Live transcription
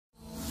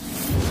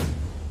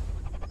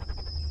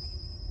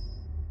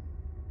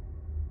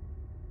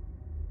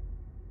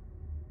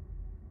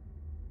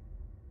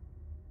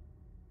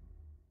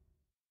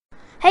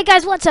Hey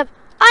guys, what's up?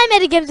 I'm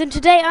Eddie Gibbs and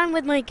today I'm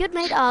with my good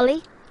mate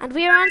Ollie and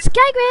we are on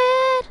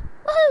Skygrid!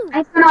 Woohoo!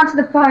 I couldn't answer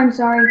the phone,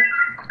 sorry.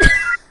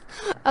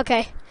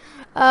 Okay.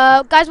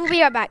 Guys, we'll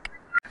be right back.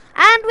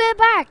 And we're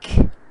back!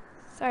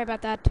 Sorry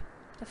about that.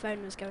 The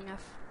phone was going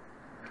off.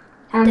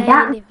 And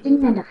that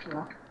didn't end up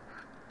well.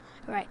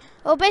 Right.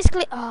 Well,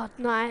 basically... Oh,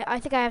 no,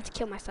 I think I have to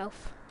kill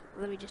myself.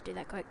 Let me just do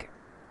that quick.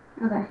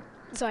 Okay.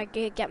 So I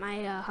can get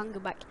my hunger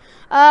back.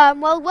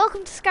 Well,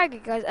 welcome to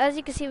Skygrid, guys. As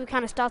you can see, we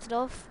kind of started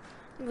off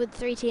with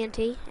 3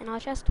 TNT in our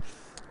chest.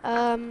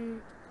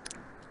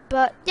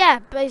 But yeah,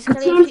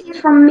 basically... The TNT is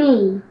from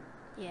me.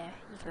 Yeah,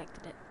 you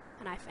collected it,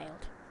 and I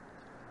failed.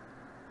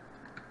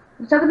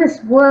 What's up with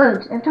this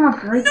wood? Every time I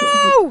break it...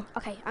 No!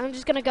 Okay, I'm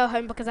just gonna go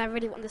home because I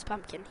really want this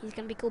pumpkin. He's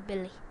gonna be called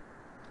Billy.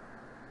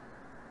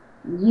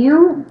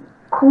 You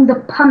call the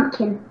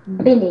pumpkin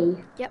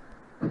Billy? Yep.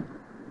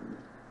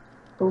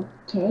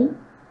 Okay.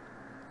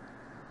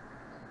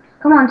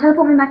 Come on,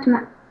 teleport me back to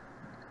my...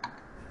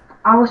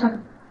 I wish I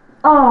could...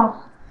 Oh!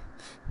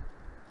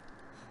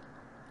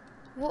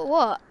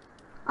 What?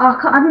 Oh,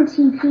 I didn't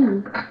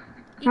TP.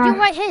 You're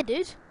right here,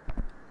 dude.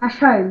 That's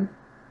home.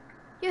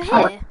 You're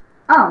here.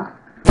 Oh.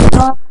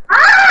 Oh.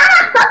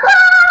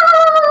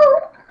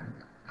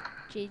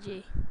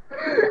 GG.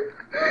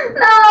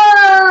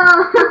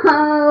 No!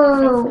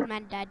 Faithful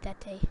man died that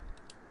day.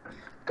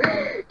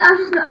 I'm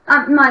just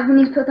not, Mike, we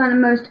need to put down the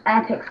most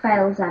epic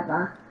fails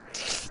ever.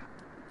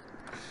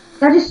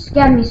 That just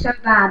scared me so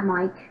bad,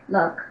 Mike.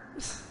 Look.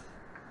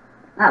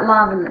 That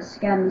lava that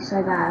scared me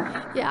so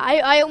bad. Yeah,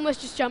 I almost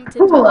just jumped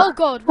into it. Oh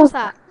god, what's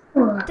that?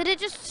 Did it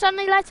just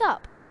suddenly light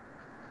up?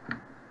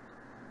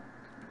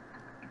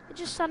 It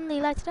just suddenly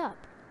lighted up.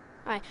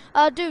 Alright,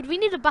 dude, we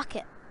need a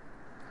bucket.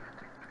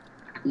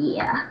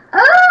 Yeah.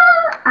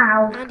 Oh,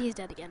 ow. And he's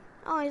dead again.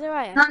 Oh, he's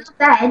alright. Not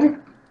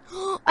dead.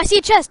 I see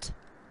a chest!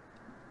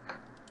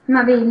 He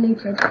might be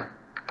looted.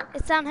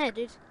 It's down here,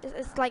 dude.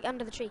 It's like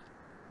under the tree.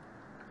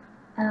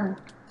 Oh.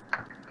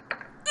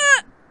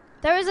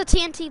 There is a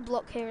TNT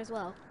block here as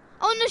well.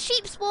 Oh, and a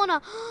sheep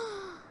spawner!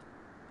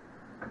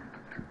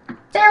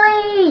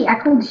 Billy! I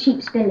called the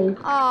sheep Billy.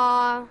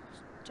 Aww.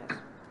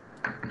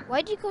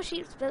 Why do you call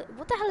sheep Billy?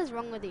 What the hell is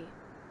wrong with you?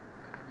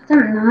 I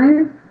don't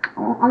know.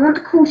 Oh, I want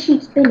to call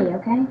sheep Billy,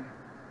 okay?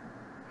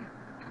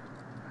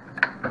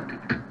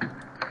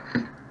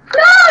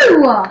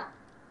 No!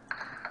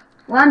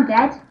 Well, I'm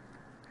dead.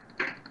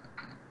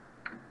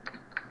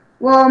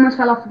 Whoa, I almost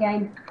fell off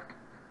again.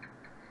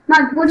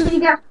 Mike, what did you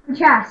get from the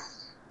chest?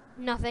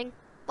 Nothing.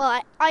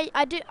 Well,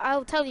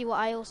 I'll tell you what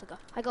I also got.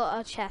 I got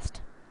a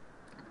chest.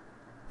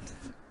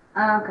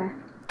 Oh, okay.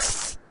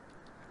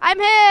 I'm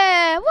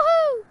here!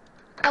 Woohoo!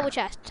 Double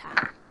chest.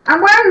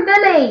 I'm wearing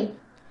Billy!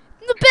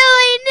 The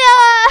Billy,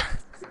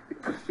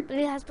 no!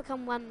 Billy has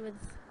become one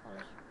with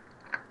Ollie.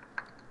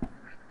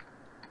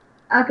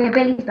 Okay,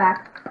 Billy's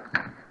back.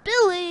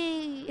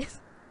 Billy!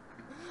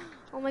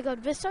 Oh my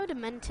god, we're so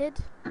demented.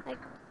 Like,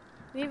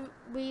 we... Oh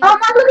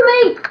my, look at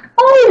me!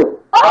 Oh!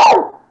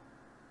 Oh!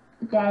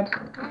 Dead.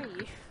 Where are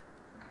you?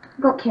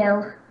 Got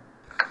killed.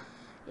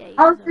 Yeah, you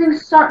I was doing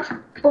such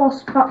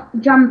boss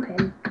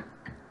jumping.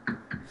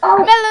 Oh!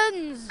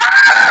 Melons!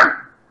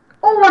 Ah!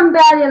 Oh, I'm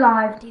barely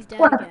alive. He's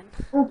dead What? again.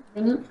 Oh,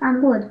 we need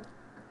and wood.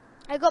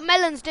 I got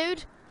melons,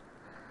 dude.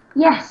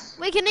 Yes.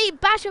 We can eat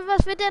bash of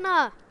us for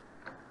dinner.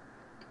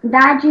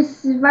 That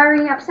just is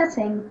very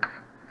upsetting.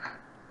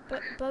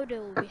 But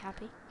Bodo will be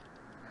happy.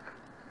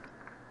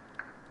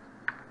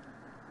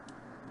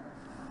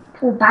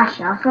 Poor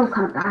Basher, I feel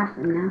kind of bad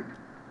for him now.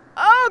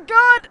 Oh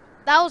god!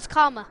 That was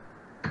karma.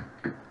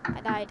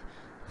 I died.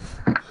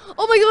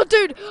 Oh my god,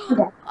 dude!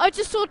 Okay. I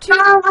just saw two...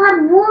 Oh, I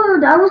had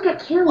wood. I always get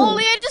killed.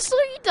 Ollie, I just saw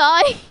you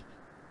die.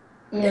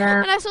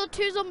 Yeah. And I saw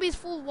 2 zombies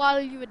fall while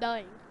you were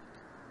dying.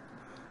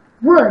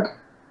 Wood.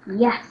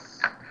 Yes.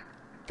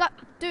 God,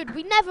 dude,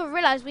 we never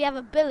realized we have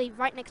a Billy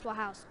right next to our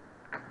house.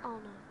 Oh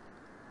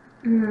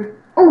no.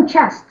 Oh,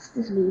 chests.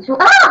 This leads.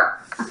 Ah!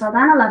 I fell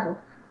down a level.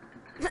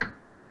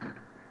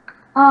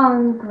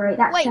 Oh, great.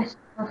 That Wait. chest.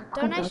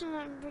 Donation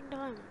and bring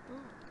diamond.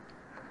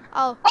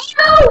 Oh. Oh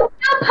no!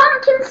 There were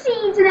pumpkin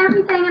seeds and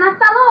everything, and I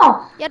fell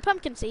off. You had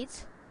pumpkin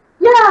seeds?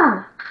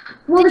 Yeah.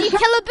 Well, Did you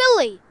kill a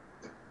Billy?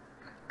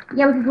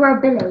 Yeah, we could grow a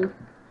Billy.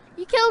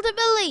 You killed a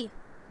Billy.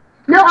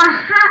 No,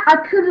 I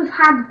could have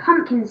had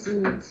pumpkin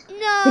seeds.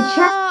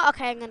 No.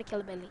 Okay, I'm gonna kill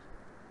a Billy.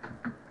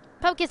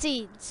 Pumpkin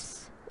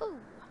seeds. Woo.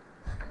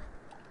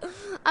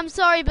 I'm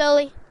sorry,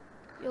 Billy.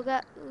 You'll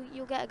get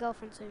a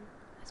girlfriend soon.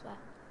 I swear.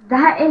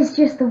 That is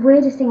just the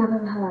weirdest thing I've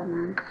ever heard,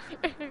 man.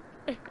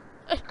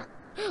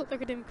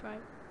 Look at him cry.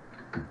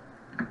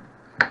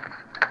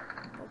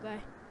 Poor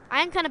guy.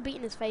 I am kind of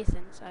beating his face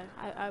in, so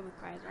I would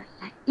cry as well.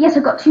 Yes,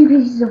 I've got 2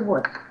 pieces of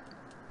wood.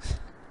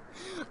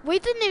 We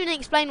didn't even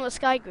explain what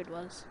Skygrid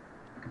was.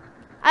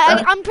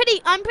 I'm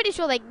pretty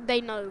sure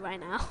they know right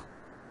now.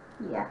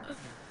 Yeah.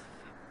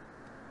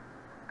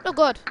 Oh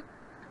god.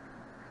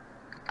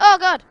 Oh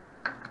god.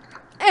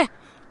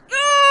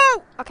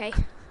 No! Okay.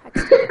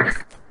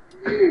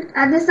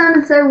 That just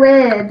sounded so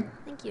weird.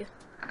 Thank you.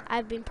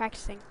 I've been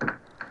practicing.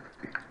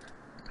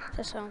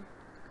 Just home.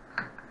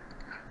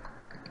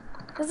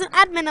 There's an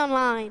admin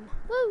online.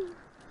 Woo!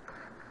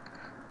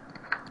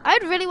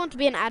 I'd really want to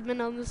be an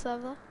admin on the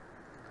server.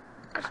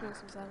 That's an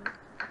awesome server.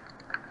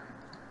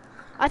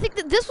 I think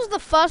that this was the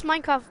first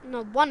Minecraft,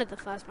 no, one of the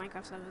first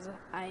Minecraft servers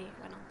I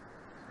went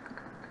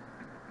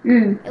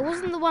on. It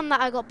wasn't the one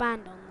that I got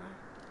banned on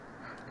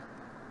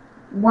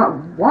though.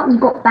 What? You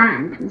got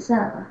banned from the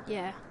server?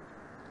 Yeah.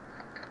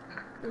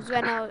 It was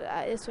when I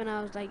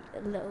was like a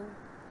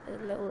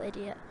little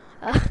idiot.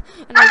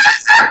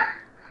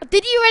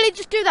 Did you really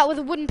just do that with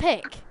a wooden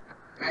pick?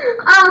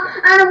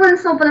 Oh, and a wooden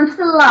sword, but I'm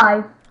still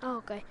alive. Oh,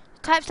 okay.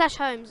 Type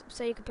 /home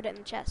so you can put it in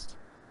the chest.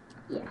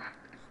 Yeah.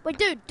 Wait,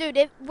 dude,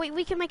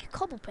 we can make a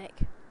cobble pick.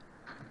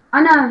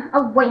 I know.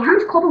 Oh, wait, how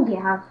much cobble do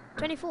you have?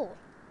 24.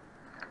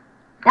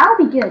 That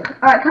would be good.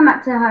 Alright, come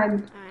back to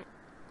home. Alright.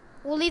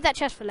 We'll leave that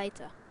chest for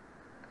later.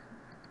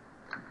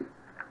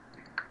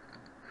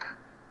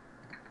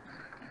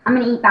 I'm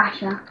gonna eat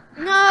Basher.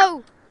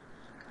 No!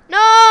 No!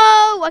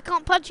 I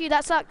can't punch you,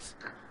 that sucks.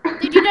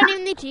 Dude, you don't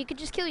even need to, you could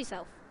just kill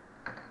yourself.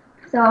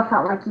 So I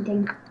felt like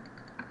eating.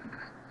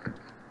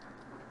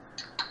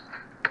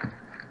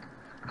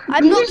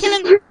 I'm not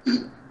killing...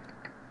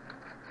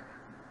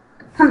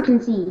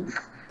 Pumpkin seeds.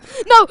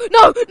 No,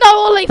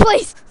 Ollie,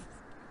 please!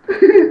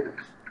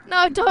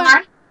 No,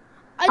 don't.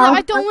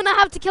 I don't want to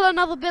have to kill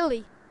another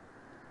Billy.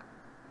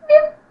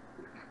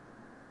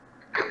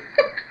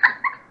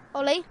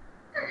 Ollie?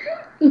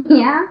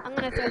 Yeah? I'm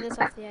going to throw this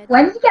off the edge.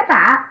 Where did you get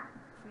that?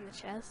 From the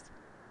chest.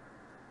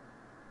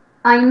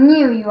 I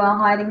knew you were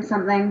hiding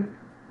something.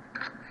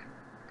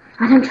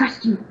 I don't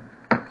trust you.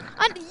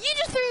 And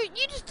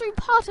you just threw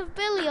part of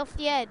Billy off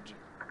the edge.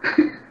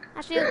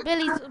 Actually, it was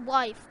Billy's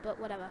wife, but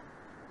whatever.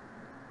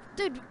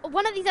 Dude,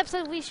 one of these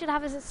episodes we should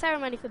have a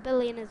ceremony for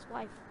Billy and his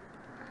wife.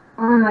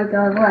 Oh my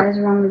god, what is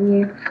wrong with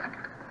you?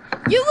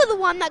 You were the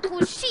one that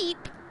called sheep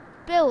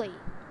Billy.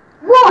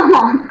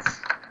 What?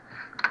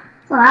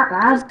 It's not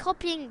that I was bad.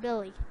 copying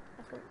Billy.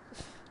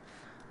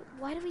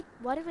 Why do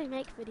we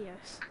make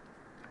videos?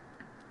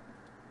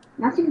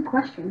 That's a good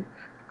question.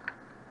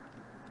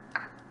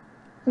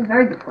 It's a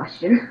very good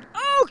question.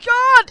 Oh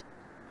God!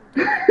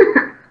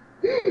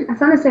 That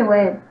sounded so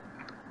weird.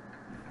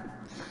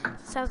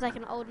 Sounds like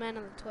an old man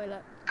on the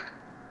toilet.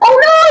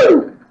 Oh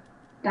no!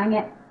 Dang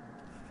it.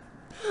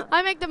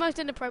 I make the most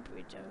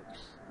inappropriate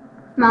jokes.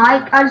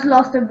 Mike, I just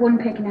lost a wooden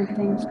pick and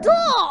everything.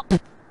 Stop!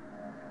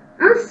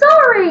 I'm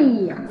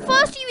sorry!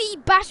 First you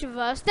eat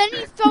Basherverse, then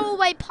you throw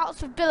away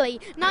parts of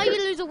Billy. Now you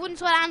lose a wooden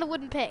sword and a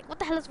wooden pick. What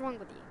the hell is wrong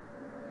with you?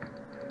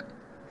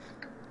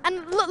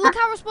 And look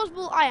how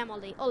responsible I am,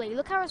 Ollie. Ollie,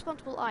 look how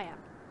responsible I am.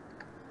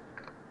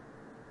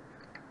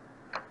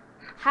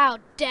 How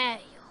dare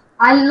you?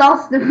 I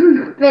lost the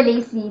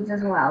Billy seeds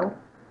as well.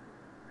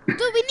 Dude,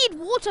 we need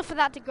water for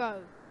that to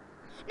grow.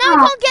 No, we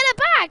can't get it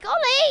back,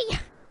 Ollie!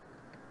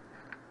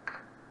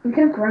 We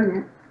could have grown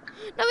it.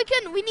 No, we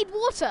couldn't. We need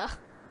water.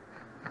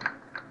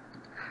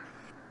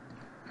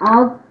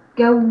 I'll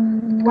go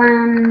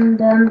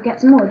and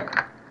get some wood.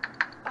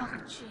 Oh,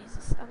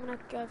 Jesus. I'm going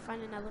to go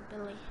find another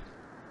Billy.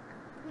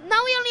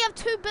 Now we only have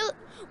 2 Billy...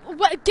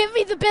 Wait, give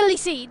me the Billy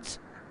seeds.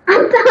 I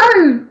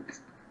don't!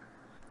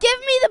 Give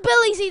me the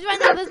Billy seeds right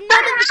now. There's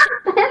none in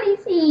the... Billy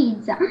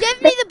seeds!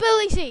 Give me the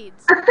Billy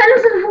seeds. I fell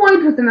into the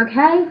void with them,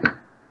 okay?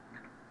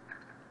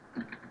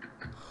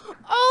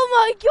 Oh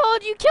my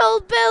God, you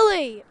killed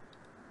Billy.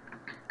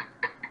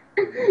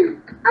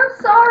 I'm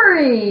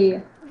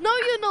sorry! No,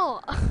 you're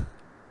not.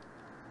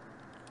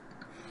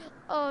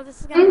 Oh,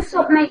 this is I going didn't to...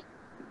 stop making...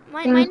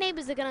 My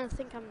neighbors are going to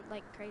think I'm,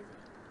 like, crazy.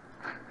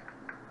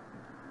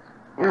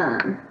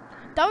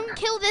 Don't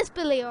kill this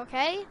Billy,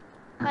 okay?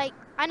 Like,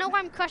 I know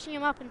I'm crushing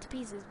him up into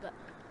pieces, but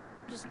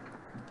just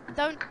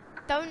don't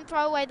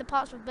throw away the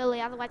parts of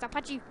Billy, otherwise I'll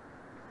punch you.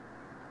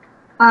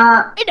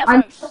 I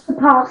put the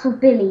parts of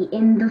Billy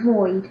in the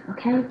void,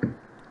 okay?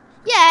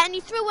 Yeah, and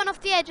you threw one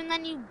off the edge and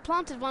then you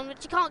planted one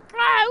which you can't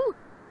grow.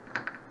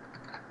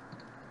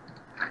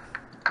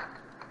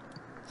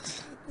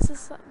 This is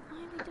so, why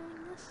are we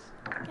doing this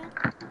again?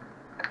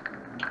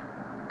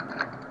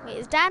 Wait,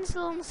 is Dan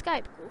still on the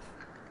Skype call?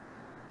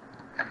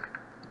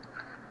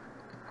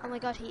 Oh my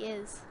God, he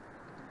is.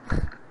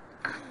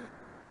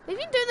 We've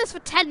been doing this for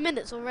 10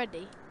 minutes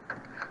already.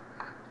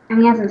 And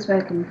he hasn't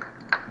spoken.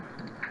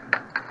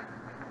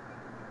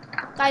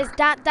 Guys,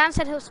 Dan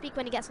said he'll speak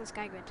when he gets on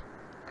Skygrid.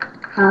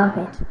 Oh,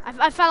 okay.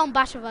 I fell on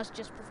Basherverse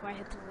just before I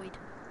hit the void.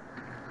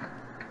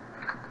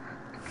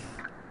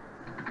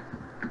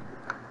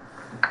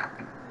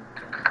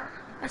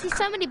 I see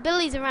so many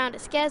Billies around,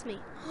 it scares me.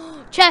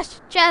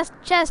 Chest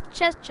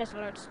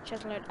alert.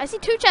 I see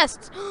 2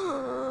 chests.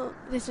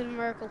 This is a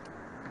miracle.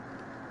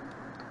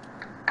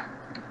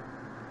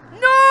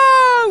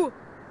 No!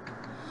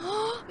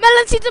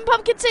 Melon seeds and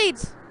pumpkin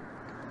seeds.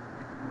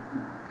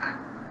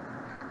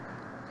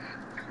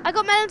 I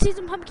got melon seeds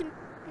and pumpkin.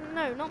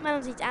 No, not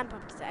melon seeds and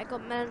pumpkin seeds. I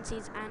got melon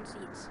seeds and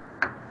seeds.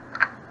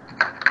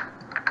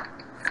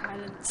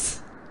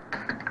 Silence.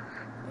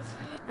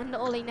 And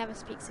Ollie never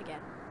speaks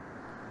again.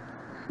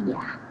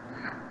 Yeah.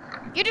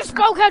 You just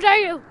spoke, how dare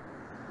you?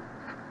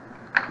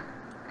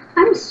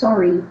 I'm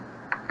sorry.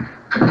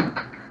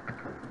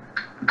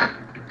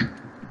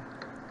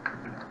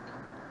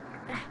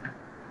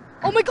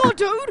 Oh my god,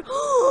 dude!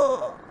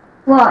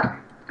 What?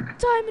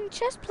 Diamond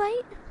chest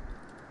plate.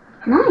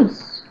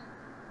 Nice.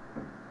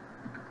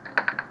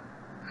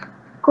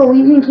 Cool,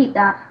 you can keep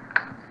that.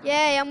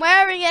 Yay, I'm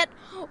wearing it.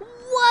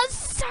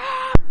 What's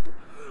up?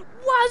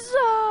 What's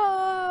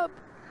up?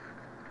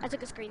 I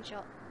took a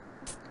screenshot.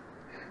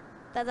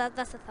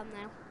 That's the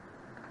thumbnail.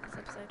 This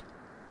episode.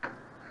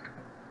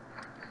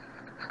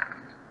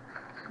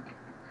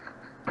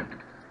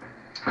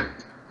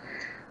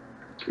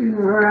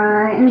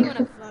 Right. I want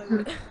to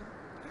vote.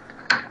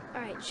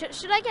 Alright,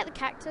 should I get the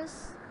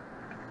cactus?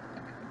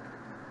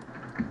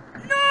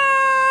 No!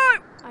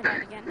 I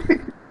died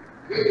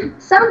again.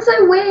 Sounds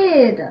so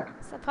weird.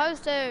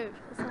 Supposed to.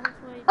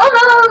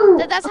 Oh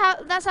no!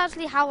 That's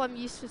actually how I'm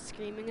used to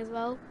screaming as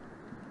well.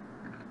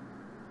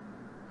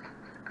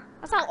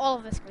 That's how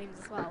Oliver screams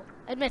as well.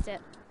 Admit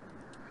it.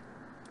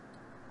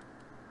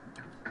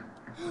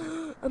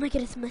 Oh my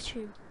god, it's a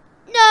mushroom.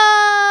 No!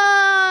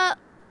 I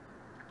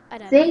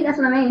don't See, know. that's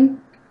what I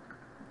mean.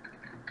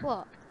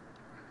 What?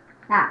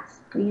 That's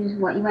what you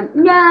went.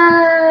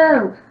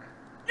 No!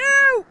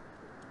 No!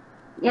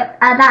 Yep,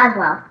 that as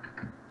well.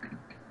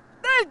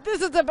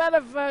 This is a better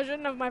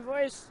version of my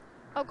voice.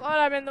 Oh god,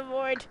 I'm in the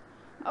void.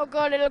 Oh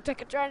god, it looked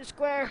like a giant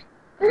square.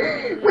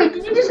 Wait,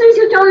 did you just lose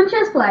your diamond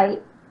chest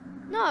plate?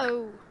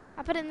 No,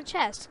 I put it in the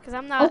chest because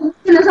I'm not. Oh,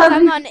 Because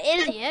I'm not an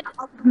idiot.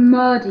 I'll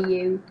murder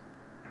you.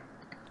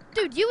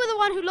 Dude, you were the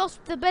one who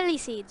lost the billy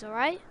seeds,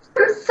 alright?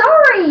 I'm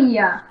sorry!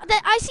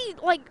 I see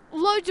like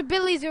loads of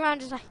billies around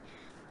just like,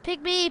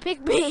 pick me,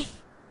 pick me.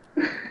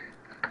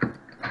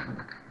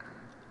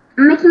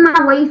 I'm making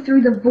my way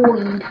through the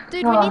void.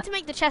 Dude, we need to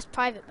make the chest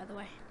private, by the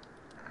way.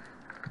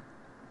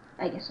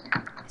 I guess so.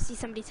 I see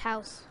somebody's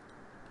house.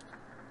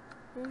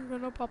 I'm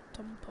gonna pop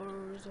some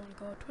pearls and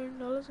got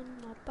 $20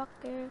 in my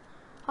pocket.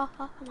 Ha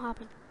ha, I'm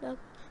hopping. Look.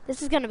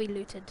 This is gonna be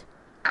looted.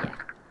 Yeah.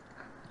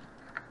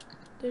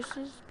 This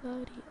is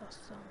bloody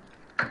awesome.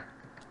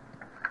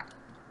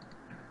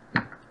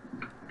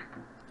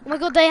 Oh my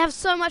god, they have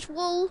so much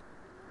wool.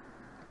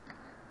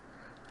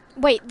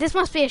 Wait, this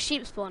must be a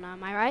sheep spawner,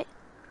 am I right?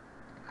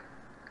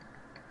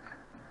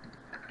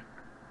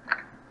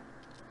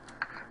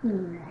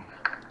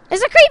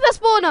 It's a creeper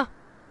spawner!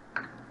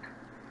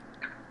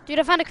 Dude,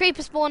 I found a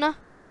creeper spawner.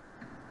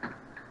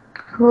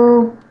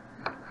 Cool.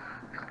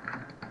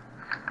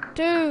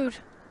 Dude.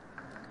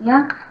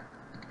 Yeah?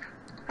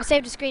 I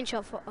saved a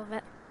screenshot of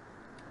it.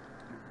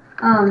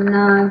 Oh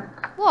no.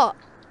 What?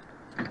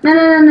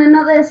 No,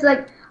 not this.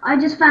 Like, I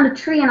just found a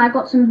tree and I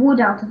got some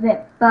wood out of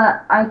it,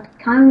 but I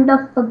kind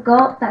of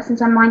forgot that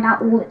since I mined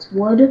out all its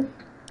wood,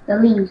 the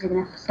leaves are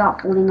going to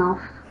start falling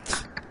off.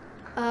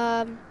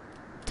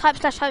 Type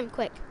 /home,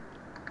 quick.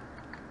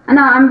 I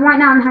know, right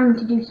now I'm having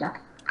to do stuff.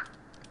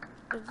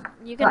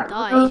 You're gonna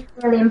die.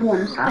 Really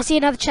important stuff. I see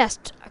another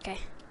chest. Okay.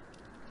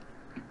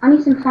 I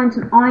need to find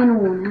some iron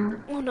ore now.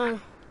 Oh no.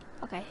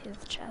 Okay, here's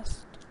the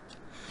chest.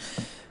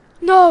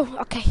 No!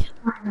 Okay.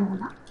 Iron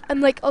ore.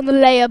 I'm like on the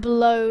layer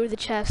below the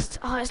chest.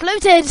 Oh, it's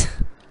looted!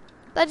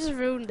 That just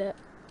ruined it.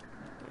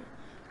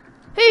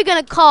 Who are you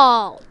gonna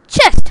call?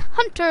 Chest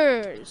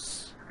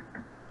hunters!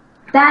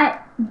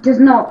 That does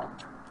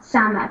not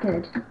sound that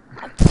good.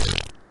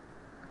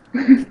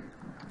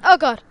 Oh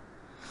god.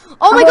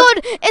 Oh my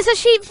god! It's a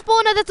sheep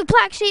spawner. There's a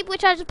black sheep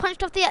which I just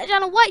punched off the edge,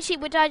 and a white sheep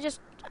which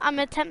I'm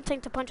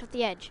attempting to punch off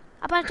the edge.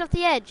 I punched off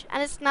the edge,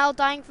 and it's now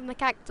dying from the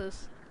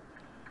cactus.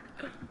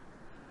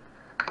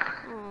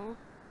 Aww.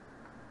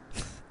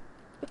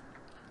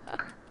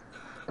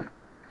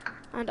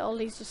 And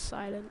Ollie's just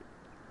silent.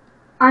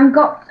 I've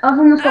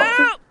almost got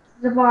 2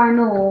 pieces of iron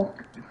ore.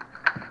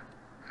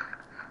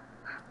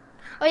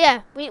 Oh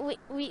yeah, we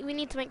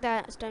need to make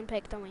that stone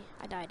pick, don't we?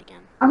 I died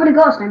again. I've already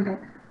got a stone pick.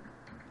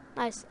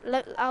 Nice.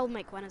 I'll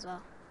make one as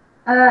well.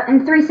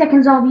 In 3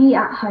 seconds I'll be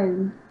at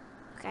home.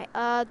 Okay.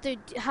 Dude,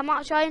 how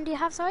much iron do you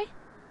have? Sorry.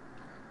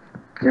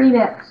 3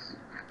 bits.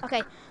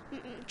 Okay.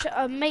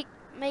 Make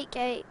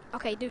a.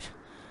 Okay, dude.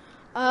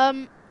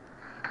 No,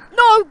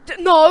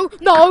 no.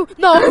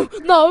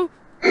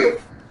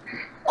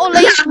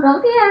 Ollie.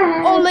 Well,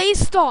 yeah. Ollie,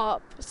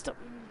 stop. Stop.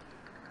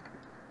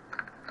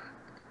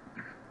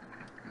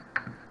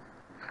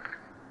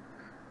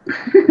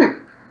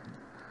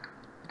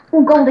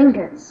 All gold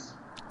ingots.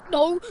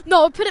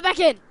 No, put it back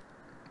in.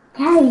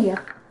 Hey,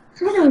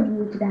 what's wrong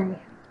with you today?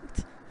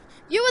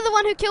 You were the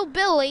one who killed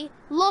Billy,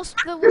 lost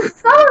the I'm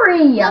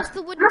sorry. lost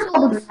the wooden I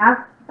probably tools,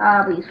 have.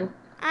 But useful.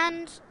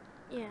 and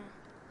yeah.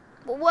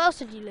 What else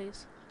did you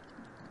lose?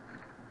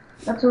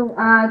 That's all.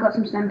 I got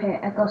some stone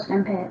pick. I got a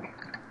stone pick.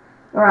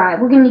 Alright,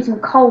 we're gonna need some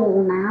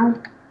coal now.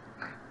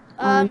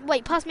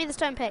 Wait, pass me the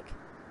stone pick.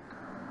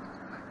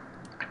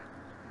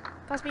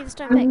 Pass me the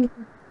stone pick.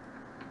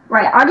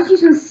 Right, I'll just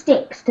use some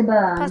sticks to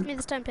burn. Pass me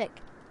the stone pick.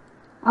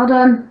 All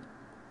done.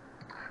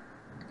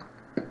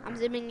 I'm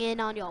zooming in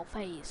on your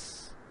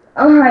face.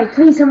 Alright,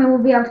 please tell me we'll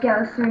be able to get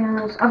the 3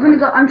 animals. I'm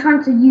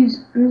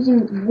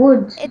using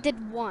wood It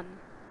did 1.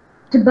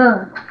 to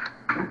burn.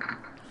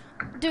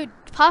 Dude,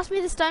 pass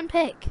me the stone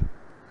pick.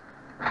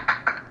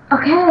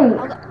 Okay.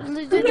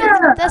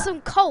 There's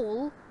some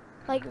coal.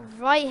 Like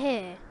right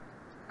here.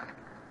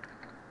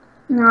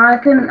 No, I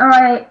can.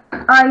 Alright,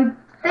 I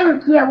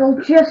think, yeah,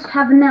 we'll just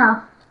have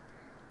enough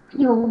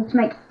fuel to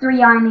make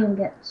 3 iron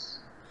ingots.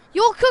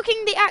 You're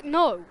cooking the act.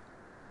 No.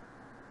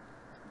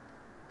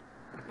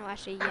 No,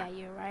 actually, yeah,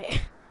 you're right.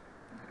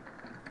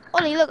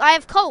 Ollie, look, I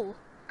have coal.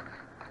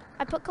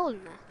 I put coal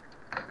in there.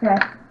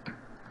 Okay.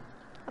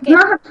 Okay.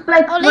 Now I have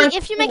to Ollie,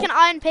 if you make an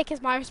iron pick,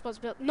 it's my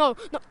responsibility. No,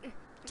 no.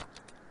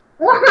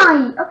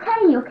 Why?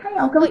 Okay,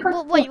 I'll go Wait,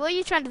 first. wait, what are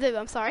you trying to do?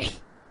 I'm sorry.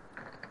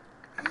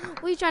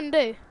 What are you trying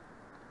to do?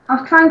 I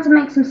was trying to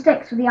make some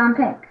sticks with the iron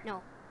pick.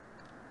 No.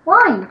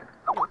 Why?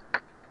 No.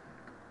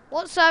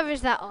 What server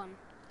is that on?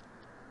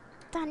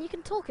 Dan, you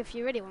can talk if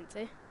you really want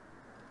to.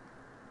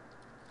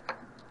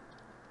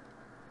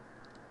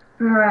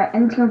 Alright, I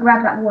need to go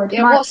grab that wood.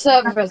 Yeah, what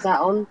server is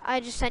that on? I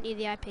just sent you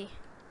the IP.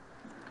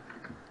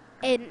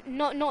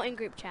 Not in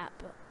group chat,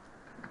 but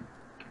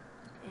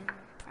in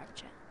private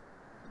chat.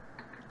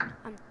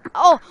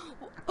 Oh,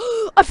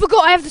 I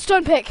forgot I have the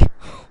stone pick.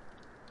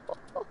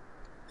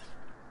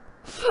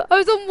 I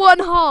was on 1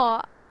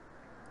 heart.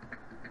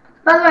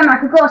 By the way,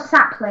 Mike, I've got a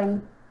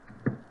sapling.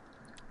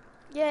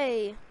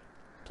 Yay!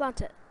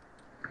 Plant it.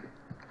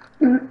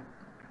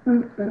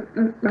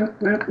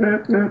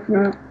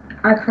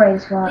 I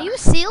praise God. Are you a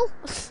seal?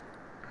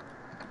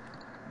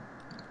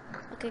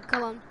 Okay,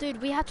 come on,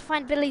 dude. We have to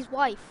find Billy's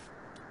wife.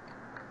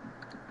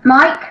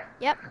 Mike?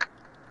 Yep.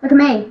 Look at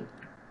me.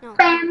 No.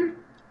 Bam!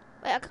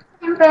 Wait,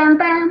 Bam, bam,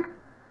 bam.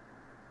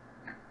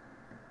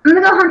 I'm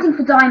gonna go hunting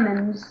for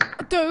diamonds.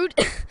 dude,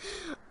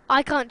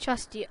 I can't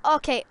trust you.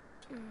 Okay.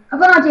 I've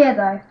got an idea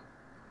though.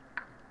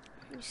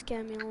 You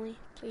scare me, Ollie.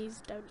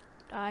 Please don't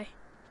die.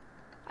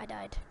 I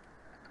died.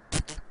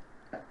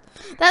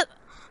 That.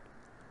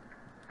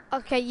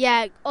 Okay,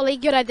 yeah, Ollie,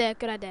 good idea,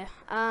 good idea.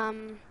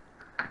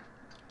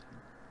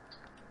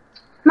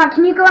 Mike,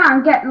 can you go out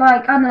and get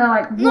like, I don't know,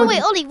 like wood? No,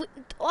 wait,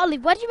 Ollie,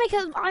 why did you make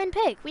an iron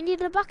pick? We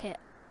needed a bucket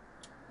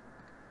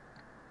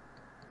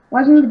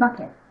Why do you need a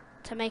bucket?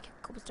 to make a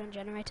cobblestone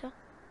generator.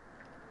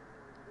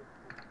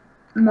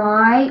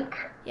 Mike.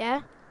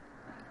 Yeah?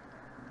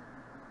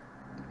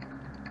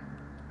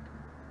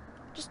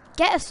 Just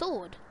get a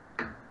sword.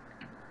 What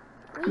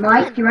are you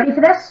Mike, doing? you ready for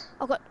this?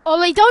 Oh god,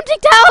 Ollie, don't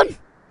dig down!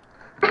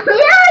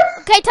 Yes!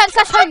 Okay, type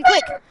slash home,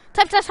 quick!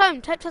 Type slash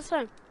home, type slash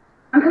home.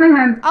 I'm coming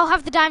home. I'll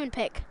have the diamond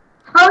pick.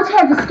 I was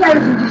here, the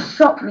skeleton just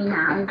shot me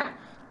now.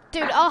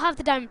 Dude, I'll have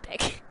the diamond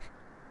pick.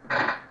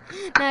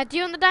 Now, do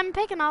you want the diamond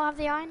pick and I'll have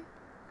the iron?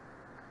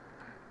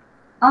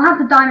 I'll have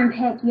the diamond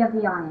pick, you have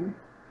the iron.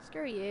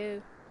 Screw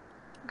you.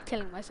 I'm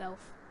killing myself.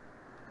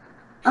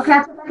 Okay,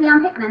 I'll take the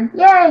iron pick then.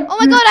 Yay! Oh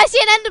my god, I see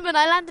an enderman!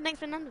 I landed next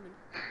to an enderman.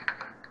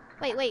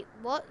 Wait,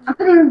 what? I'm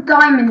putting the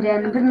diamond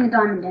in, I'm putting the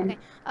diamond in.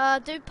 Okay,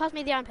 dude, pass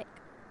me the iron pick.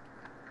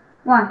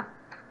 Why?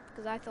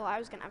 Because I thought I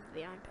was gonna have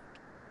the iron pick.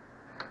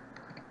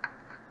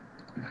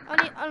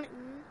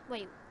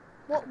 Wait,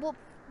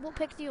 what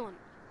pick do you want?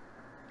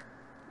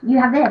 You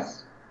have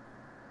this.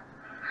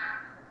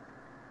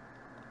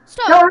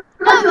 Stop! No,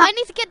 No, I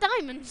need to get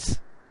diamonds.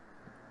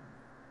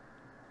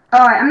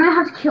 Alright, I'm gonna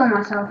have to kill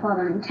myself, hold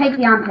on. Take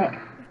the iron pick.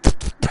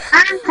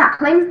 And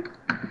sapling.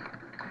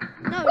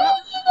 No,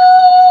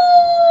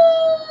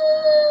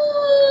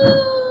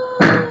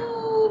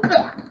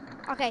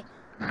 okay.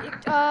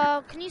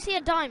 Can you see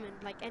a diamond,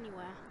 like,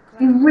 anywhere?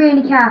 Be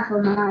really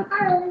careful, Mike.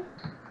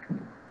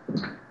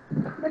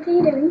 What are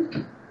you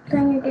doing?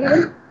 Playing a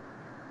game?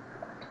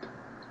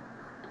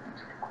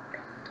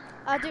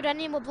 Dude, I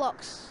need more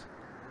blocks.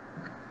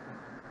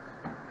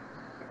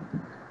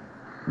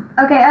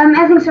 Okay,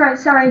 everything's right,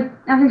 sorry.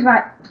 Everything's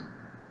right.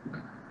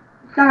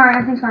 Don't worry,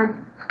 everything's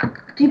fine.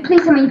 Do you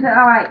please tell me you put,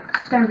 alright,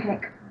 stone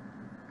pick.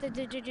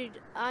 Dude,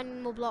 I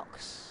need more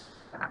blocks.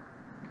 Do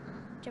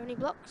you have any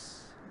blocks?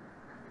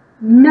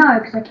 No,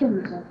 because I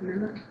killed myself,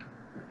 remember?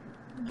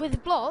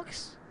 With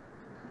blocks?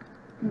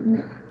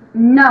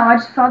 No, I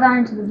just fell down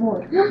into the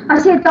void. I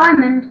see a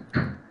diamond.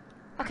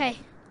 Okay.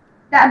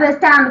 But it's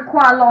down to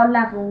quite a lot of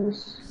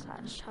levels.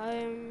 Slash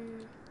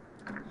home.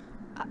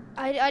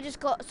 I just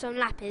got some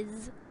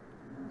lapis,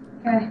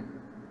 Okay.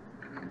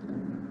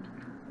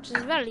 which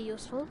is very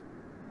useful.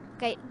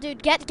 Okay,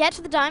 dude, get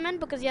to the diamond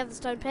because you have the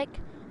stone pick,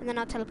 and then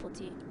I'll teleport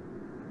to you.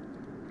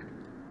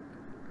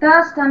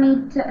 First, I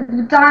need to.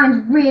 The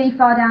diamond's really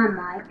far down,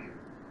 Mike.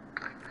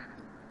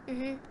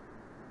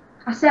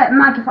 I said,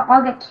 Mike, if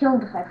I'll get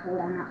killed if I fall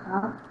down that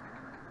far.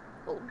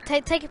 Oh,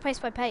 take it pace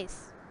by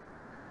pace.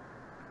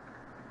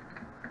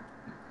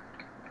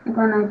 I've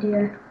got an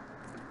idea.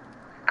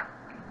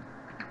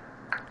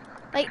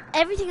 Like,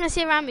 everything I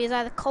see around me is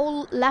either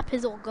coal,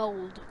 lapis, or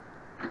gold.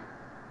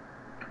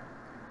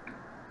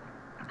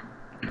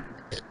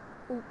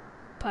 Oh,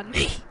 pardon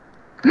me.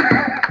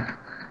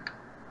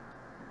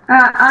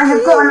 I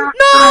have got an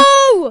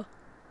No!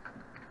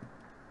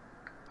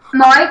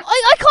 Mike?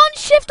 I can't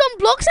shift on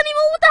blocks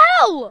anymore, what the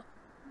hell?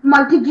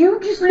 Mike, did you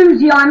just lose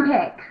the iron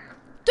pick?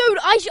 Dude,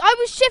 I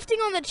was shifting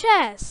on the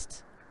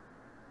chest.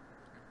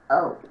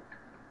 Oh.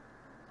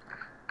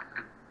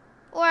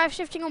 Or I was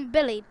shifting on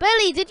Billy.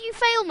 Billy, did you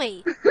fail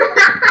me? It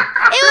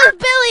was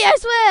Billy, I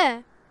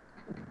swear.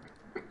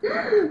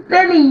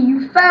 Billy,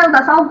 you failed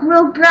us.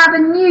 We'll grab a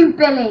new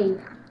Billy.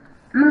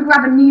 I'm gonna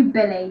grab a new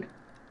Billy.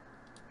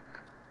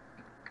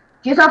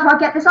 Just after I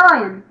get this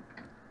iron.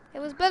 It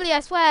was Billy, I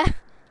swear.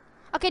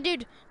 Okay,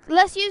 dude,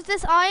 let's use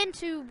this iron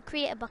to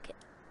create a bucket.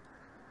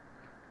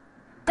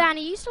 Dan, are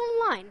you still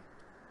online?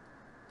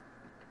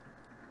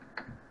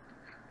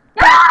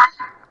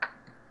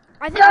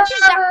 I think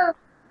Dan,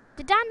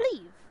 did Dan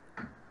leave?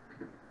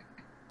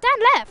 Dan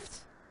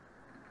left.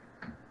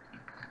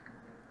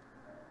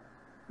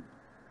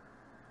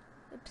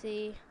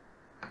 Oopsie.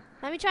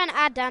 Let me try and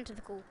add Dan to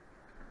the call.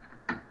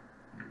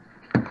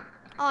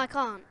 Oh, I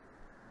can't.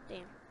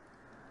 Damn.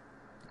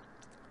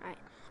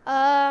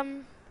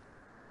 Alright.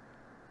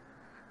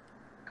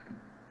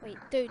 Wait,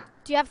 dude,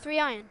 do you have 3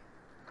 iron?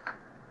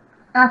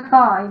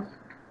 5.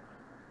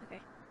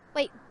 Okay.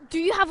 Wait, do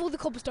you have all the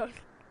cobblestone?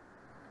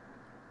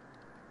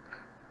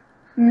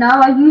 No,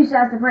 I used it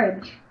as the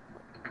bridge.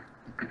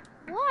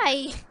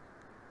 Why?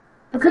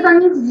 Because I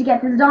needed to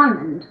get to the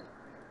diamond.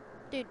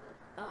 Dude.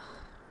 Ugh.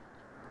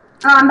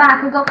 Oh, I'm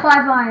back. I've got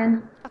 5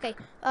 iron. Okay.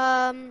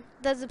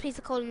 There's a piece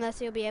of coal in there,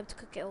 so you'll be able to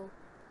cook it all.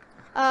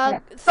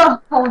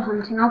 Stop coal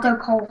hunting. I'll go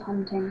coal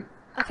hunting.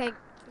 Okay,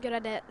 good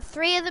idea.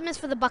 3 of them is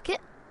for the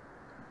bucket.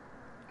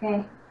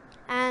 Okay.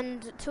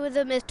 And 2 of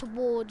them is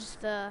towards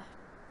the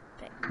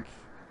pick.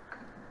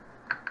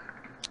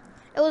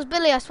 It was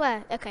Billy, I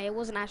swear. Okay, it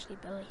wasn't actually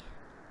Billy.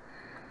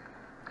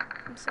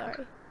 I'm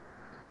sorry.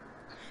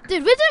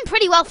 Dude, we're doing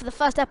pretty well for the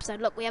first episode.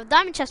 Look, we have a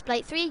diamond chest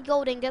plate, 3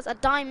 gold ingots, a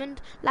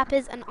diamond,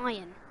 lapis, and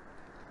iron.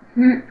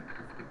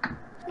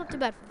 Not too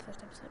bad for the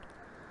first episode.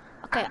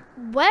 Okay,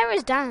 where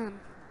is Dan?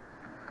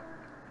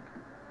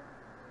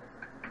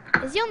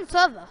 Is he on the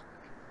server?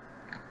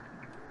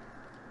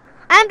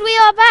 And we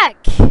are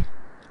back!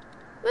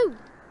 Woo!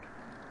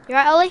 You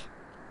right, Ollie?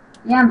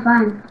 Yeah, I'm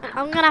fine.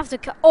 I'm gonna have to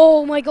cut.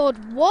 Oh my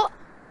god, what?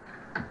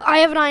 I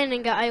have an iron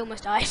ingot, I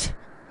almost died.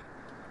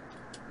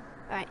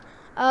 Alright.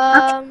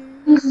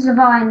 Pieces of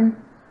iron.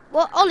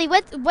 Well, Ollie,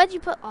 where'd you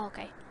put? Oh,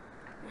 okay.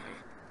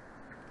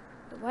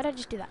 Why did I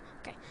just do that?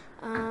 Okay.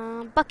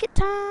 Bucket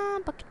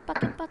time.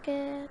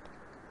 Bucket.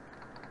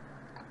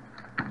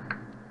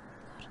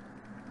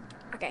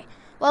 Okay.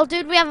 Well,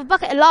 dude, we have a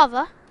bucket of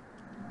lava.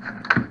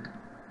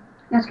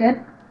 That's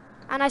good.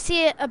 And I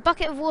see a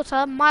bucket of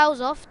water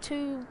miles off,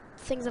 2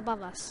 things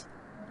above us.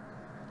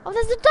 Oh,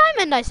 there's a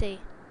diamond I see.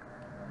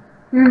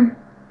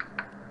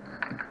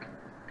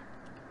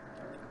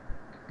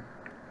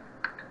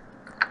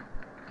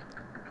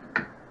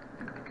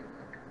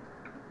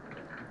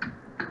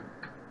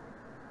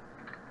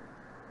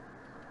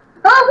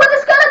 Oh, with a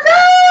skeleton!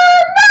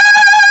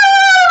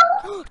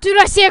 No! Dude,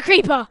 I see a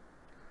creeper.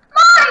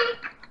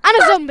 Mike! And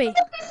a zombie.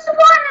 Pieces of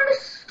iron and the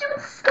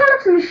stupid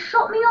skeleton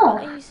shot me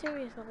off. Are you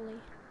serious, Ollie?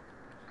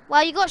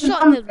 Well, you got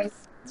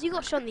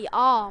shot in the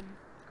arm.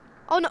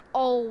 Oh no!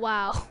 Oh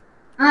wow!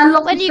 I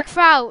lost When you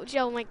crouch,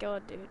 oh my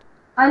god, dude.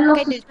 I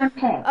lost Okay, the stone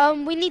pick.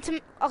 We need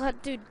to. Okay,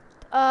 dude.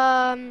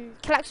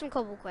 Collect some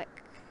cobble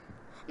quick.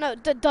 No,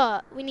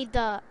 dirt. We need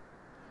dirt.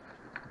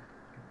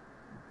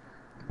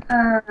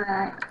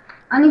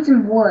 I need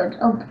some wood.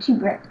 Oh, 2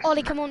 bricks.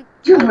 Ollie, come on.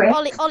 2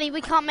 bricks. Ollie,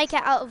 we can't make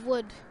it out of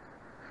wood.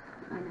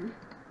 I know.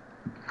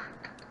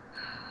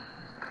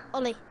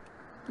 Ollie,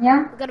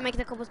 Yeah? we're gonna make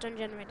the cobblestone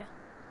generator.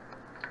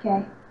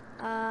 Okay.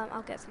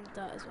 I'll get some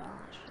dirt as well,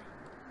 actually.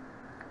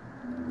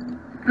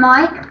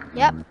 Mike?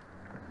 Yep.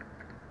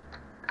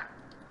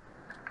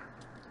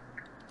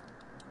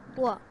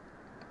 What?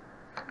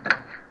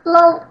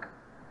 Hello?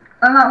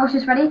 Alright, watch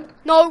this, ready?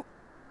 No!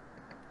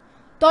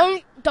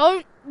 Don't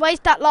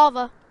waste that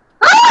lava.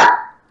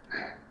 Ah!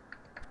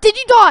 Did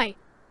you die?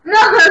 No,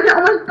 it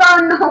almost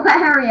burned the whole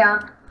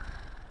area.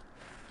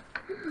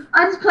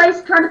 I just tried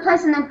to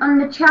place it on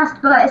the chest,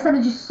 but instead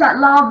of just set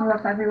lava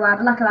off everywhere,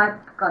 but luckily I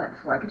got it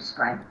before I could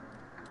spray.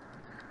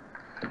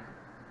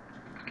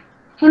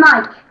 Hey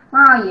Mike,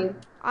 where are you?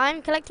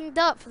 I'm collecting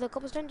dirt for the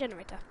cobblestone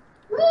generator.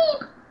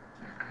 Weep!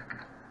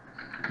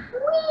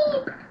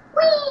 Weep!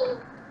 Weep!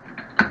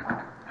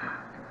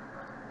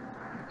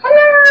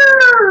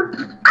 Hello!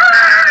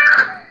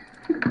 Ah!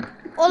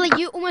 Ollie,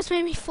 you almost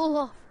made me fall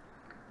off.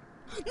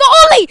 No,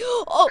 Ollie!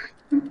 Oh,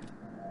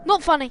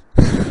 not funny.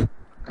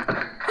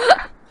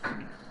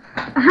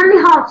 How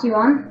many hearts you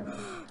on?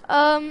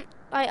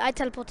 I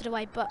teleported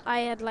away, but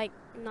I had like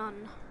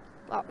none.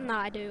 Well, no,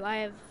 I do. I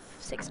have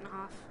 6.5.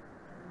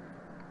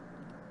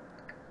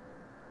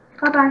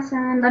 Bye-bye,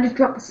 sand. I just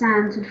dropped the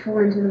sand to fall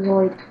into the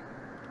void.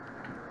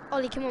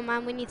 Ollie, come on,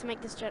 man. We need to make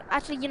this.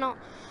 Actually, you're not.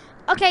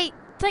 Okay.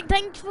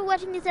 Thanks for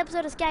watching this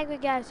episode of Skygrid,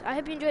 guys. I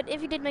hope you enjoyed.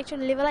 If you did, make sure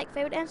to leave a like,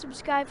 favorite, and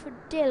subscribe for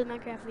daily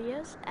Minecraft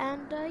videos.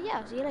 And yeah,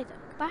 I'll see you later.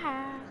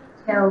 Bye.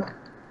 Killed.